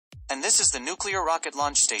And this is the nuclear rocket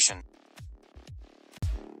launch station.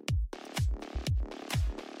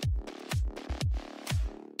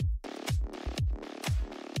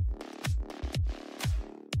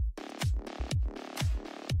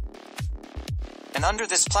 And under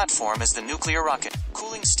this platform is the nuclear rocket.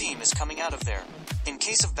 Cooling steam is coming out of there. In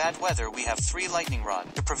case of bad weather, we have 3 lightning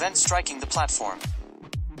rods to prevent striking the platform.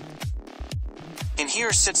 In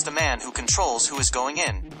here sits the man who controls who is going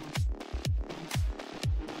in.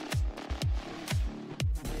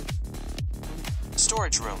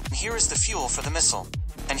 Storage room. And here is the fuel for the missile.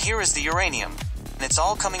 And here is the uranium. And it's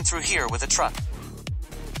all coming through here with a truck.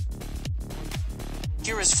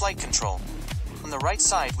 Here is flight control. On the right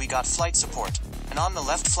side we got flight support. And on the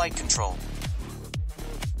left, flight control.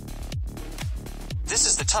 This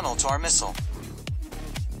is the tunnel to our missile.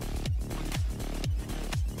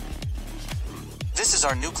 This is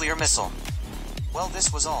our nuclear missile. Well,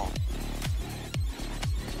 this was all.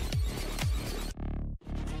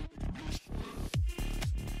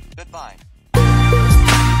 Goodbye.